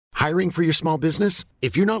Hiring for your small business?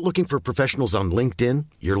 If you're not looking for professionals on LinkedIn,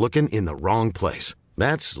 you're looking in the wrong place.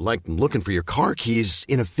 That's like looking for your car keys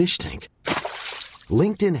in a fish tank.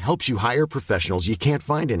 LinkedIn helps you hire professionals you can't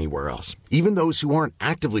find anywhere else, even those who aren't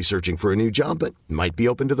actively searching for a new job but might be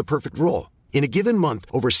open to the perfect role. In a given month,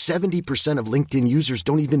 over 70% of LinkedIn users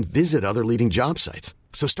don't even visit other leading job sites.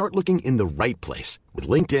 So start looking in the right place. With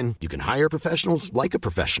LinkedIn, you can hire professionals like a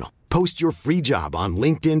professional. Post your free job on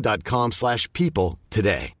linkedin.com/people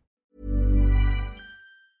today.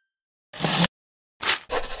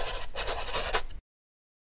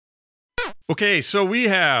 Okay, so we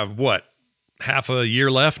have, half a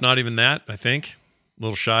year left? Not even that, I think. A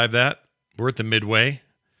little shy of that. We're at the midway.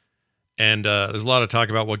 And there's a lot of talk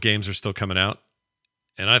about what games are still coming out.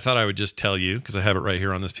 And I thought I would just tell you, because I have it right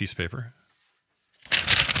here on this piece of paper,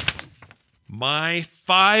 my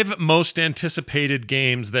 5 most anticipated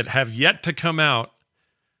games that have yet to come out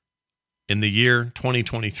in the year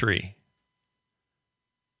 2023.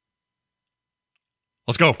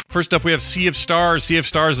 Let's go. First up, we have Sea of Stars. Sea of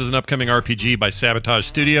Stars is an upcoming RPG by Sabotage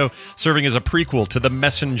Studio, serving as a prequel to The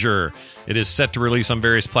Messenger. It is set to release on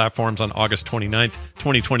various platforms on August 29th,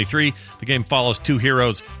 2023. The game follows 2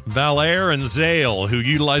 heroes, Valair and Zale, who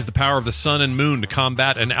utilize the power of the sun and moon to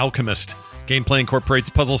combat an alchemist. Gameplay incorporates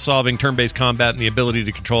puzzle-solving, turn-based combat, and the ability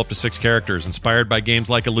to control up to 6 characters. Inspired by games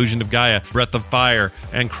like Illusion of Gaia, Breath of Fire,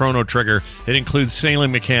 and Chrono Trigger, it includes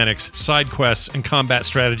sailing mechanics, side quests, and combat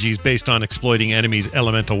strategies based on exploiting enemies'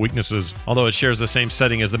 elemental weaknesses. Although it shares the same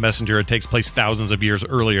setting as The Messenger, it takes place thousands of years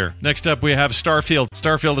earlier. Next up, we have Starfield.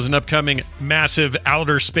 Starfield is an upcoming massive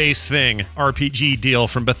outer space thing RPG deal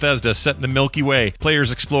from Bethesda set in the Milky Way.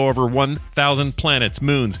 Players explore over 1,000 planets,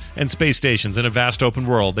 moons, and space stations in a vast open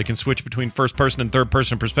world. They can switch between first-person and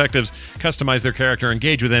third-person perspectives, customize their character,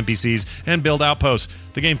 engage with NPCs, and build outposts.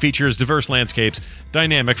 The game features diverse landscapes,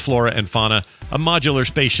 dynamic flora and fauna, a modular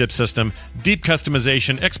spaceship system, deep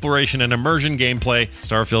customization, exploration, and immersion gameplay.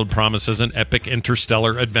 Starfield promises an epic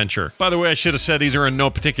interstellar adventure. By the way, I should have said these are in no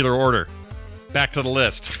particular order. Back to the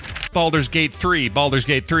list. Baldur's Gate 3. Baldur's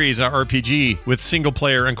Gate 3 is an RPG with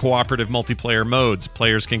single-player and cooperative multiplayer modes.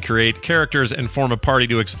 Players can create characters and form a party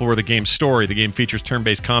to explore the game's story. The game features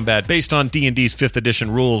turn-based combat based on D&D's 5th edition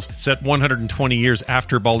rules. Set 120 years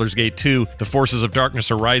after Baldur's Gate 2, the forces of darkness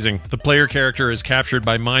are rising. The player character is captured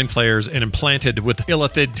by mind flayers and implanted with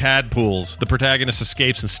illithid tadpoles. The protagonist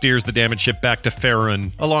escapes and steers the damaged ship back to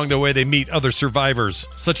Faerun. Along the way, they meet other survivors,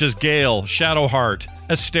 such as Gale, Shadowheart,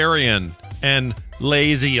 Asterion, and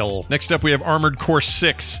Laziel. Next up, we have Armored Core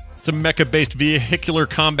 6. It's a mecha-based vehicular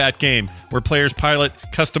combat game where players pilot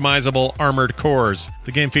customizable armored cores.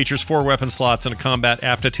 The game features 4 weapon slots and a combat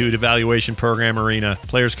aptitude evaluation program arena.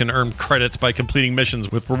 Players can earn credits by completing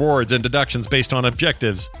missions with rewards and deductions based on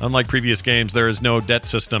objectives. Unlike previous games, there is no debt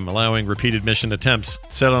system, allowing repeated mission attempts.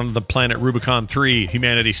 Set on the planet Rubicon 3,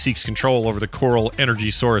 humanity seeks control over the coral energy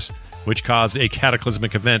source, which caused a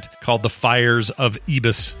cataclysmic event called the Fires of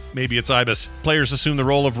Ibis. Maybe it's Ibis. Players assume the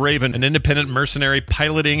role of Raven, an independent mercenary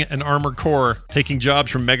piloting an armored core, taking jobs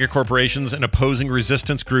from megacorporations and opposing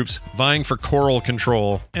resistance groups, vying for coral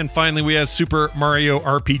control. And finally, we have Super Mario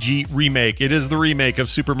RPG Remake. It is the remake of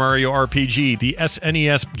Super Mario RPG, the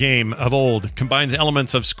SNES game of old. Combines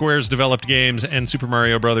elements of Square's developed games and Super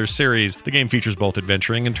Mario Bros. Series. The game features both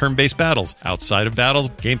adventuring and turn-based battles. Outside of battles,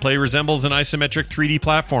 gameplay resembles an isometric 3D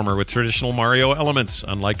platformer with traditional Mario elements.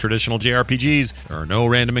 Unlike traditional JRPGs, there are no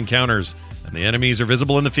random encounters, and the enemies are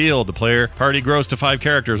visible in the field. The player party grows to 5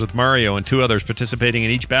 characters, with Mario and 2 others participating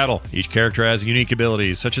in each battle. Each character has unique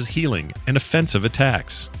abilities, such as healing and offensive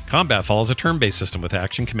attacks. Combat follows a turn-based system with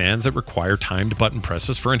action commands that require timed button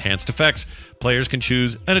presses for enhanced effects. Players can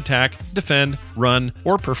choose an attack, defend, run,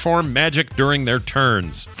 or perform magic during their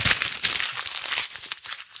turns.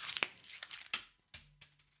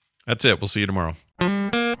 That's it. We'll see you tomorrow.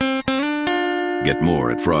 Get more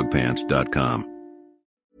at frogpants.com.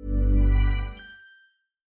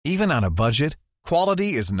 Even on a budget,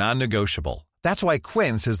 quality is non-negotiable. That's why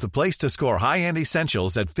Quince is the place to score high-end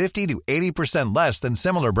essentials at 50 to 80% less than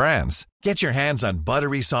similar brands. Get your hands on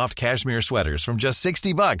buttery soft cashmere sweaters from just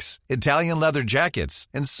 $60, Italian leather jackets,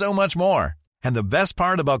 and so much more. And the best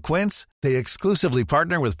part about Quince, they exclusively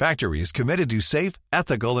partner with factories committed to safe,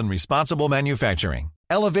 ethical, and responsible manufacturing.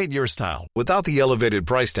 Elevate your style without the elevated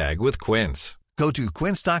price tag with Quince. Go to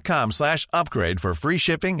quince.com/upgrade for free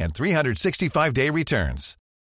shipping and 365-day returns.